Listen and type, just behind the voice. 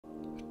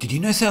Did you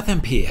know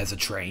Southend Pier has a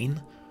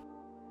train?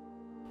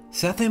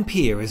 Southend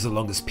Pier is the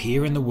longest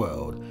pier in the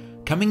world,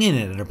 coming in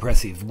at an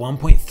impressive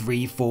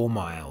 1.34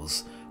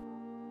 miles,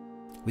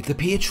 with the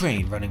pier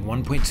train running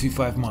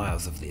 1.25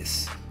 miles of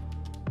this.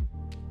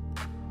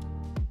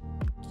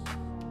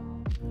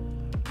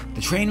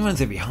 The train runs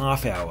every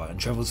half hour and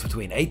travels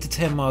between 8 to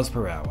 10 miles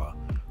per hour,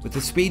 with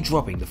the speed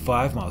dropping to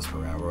 5 miles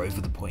per hour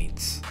over the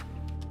points.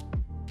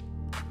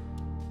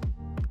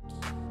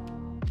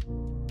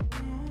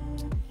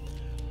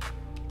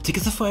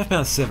 Tickets are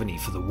 £5.70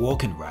 for the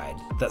walk and ride,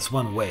 that's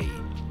one way,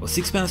 or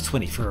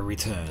 £6.20 for a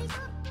return.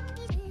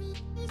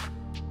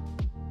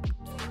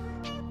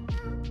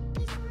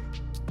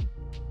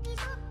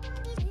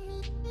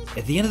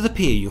 At the end of the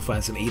pier you'll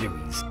find some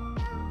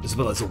eateries, as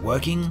well as a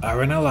working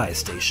RNLI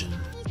station.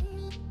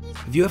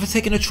 Have you ever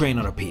taken a train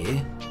on a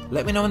pier?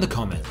 Let me know in the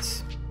comments.